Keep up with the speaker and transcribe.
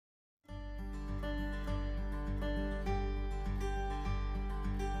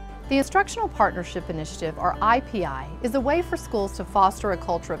The Instructional Partnership Initiative, or IPI, is a way for schools to foster a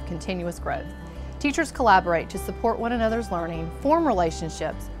culture of continuous growth. Teachers collaborate to support one another's learning, form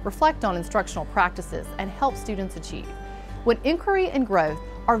relationships, reflect on instructional practices, and help students achieve. When inquiry and growth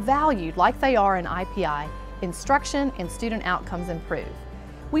are valued like they are in IPI, instruction and student outcomes improve.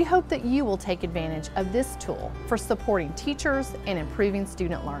 We hope that you will take advantage of this tool for supporting teachers and improving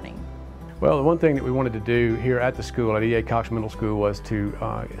student learning. Well, the one thing that we wanted to do here at the school, at E.A. Cox Middle School, was to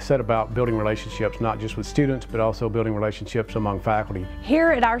set about building relationships, not just with students, but also building relationships among faculty. Here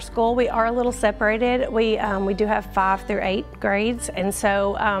at our school, we are a little separated. We do have 5 through 8 grades, and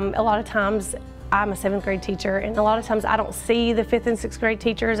so a lot of times I'm a 7th grade teacher, and a lot of times I don't see the 5th and 6th grade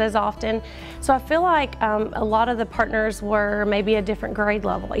teachers as often. So I feel like a lot of the partners were maybe a different grade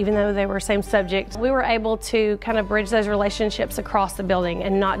level, even though they were same subject. We were able to kind of bridge those relationships across the building,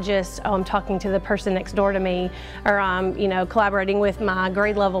 and not just, oh, I'm talking to the person next door to me, or I'm, collaborating with my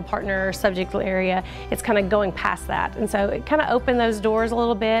grade level partner subject area. It's kind of going past that. And so it kind of opened those doors a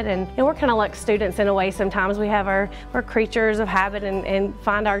little bit, and we're kind of like students in a way sometimes. We have we're creatures of habit and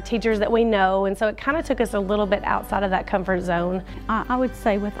find our teachers that we know, and so it kind of took us a little bit outside of that comfort zone. I would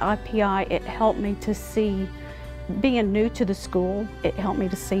say with IPI, it helped me to see, being new to the school, it helped me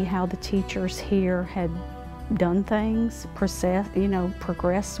to see how the teachers here had done things,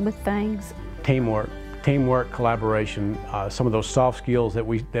 progressed with things. Teamwork, collaboration, some of those soft skills that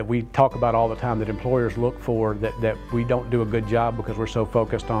we talk about all the time, that employers look for, that we don't do a good job because we're so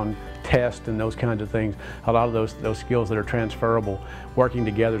focused on tests and those kinds of things. A lot of those skills that are transferable, working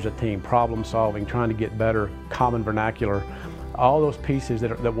together as a team, problem solving, trying to get better, common vernacular, all those pieces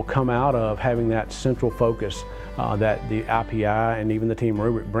that will come out of having that central focus that the IPI and even the team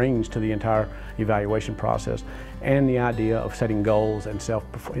rubric brings to the entire evaluation process, and the idea of setting goals and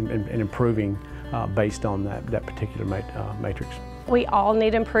improving based on that particular matrix. We all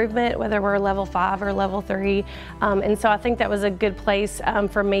need improvement, whether we're level 5 or level 3, and so I think that was a good place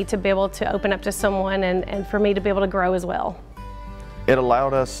for me to be able to open up to someone, and for me to be able to grow as well. It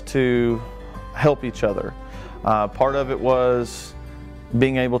allowed us to help each other. Part of it was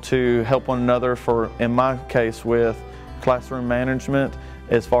being able to help one another, in my case, with classroom management,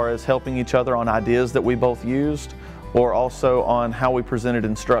 as far as helping each other on ideas that we both used, or also on how we presented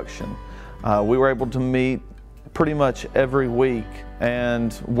instruction. We were able to meet pretty much every week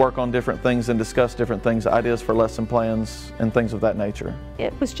and work on different things and discuss different things, ideas for lesson plans and things of that nature.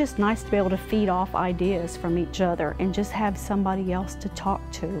 It was just nice to be able to feed off ideas from each other and just have somebody else to talk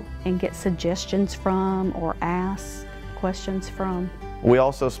to and get suggestions from or ask questions from. We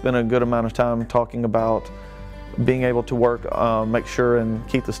also spent a good amount of time talking about being able to work, make sure and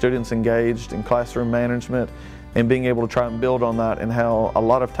keep the students engaged in classroom management, and being able to try and build on that, and how a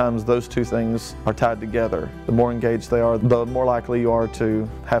lot of times those two things are tied together. The more engaged they are, the more likely you are to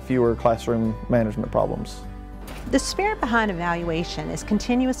have fewer classroom management problems. The spirit behind evaluation is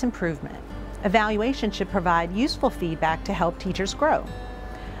continuous improvement. Evaluation should provide useful feedback to help teachers grow.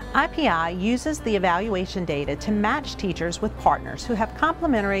 IPI uses the evaluation data to match teachers with partners who have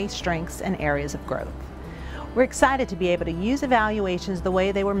complementary strengths and areas of growth. We're excited to be able to use evaluations the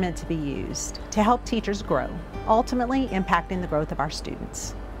way they were meant to be used, to help teachers grow, ultimately impacting the growth of our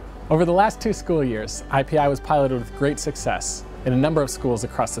students. Over the last 2 school years, IPI was piloted with great success in a number of schools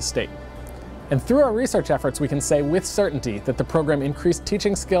across the state. And through our research efforts, we can say with certainty that the program increased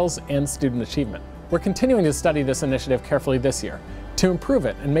teaching skills and student achievement. We're continuing to study this initiative carefully this year to improve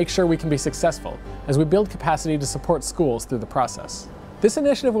it and make sure we can be successful as we build capacity to support schools through the process. This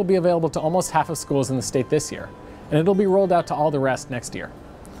initiative will be available to almost half of schools in the state this year, and it'll be rolled out to all the rest next year.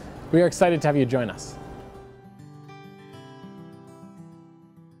 We are excited to have you join us.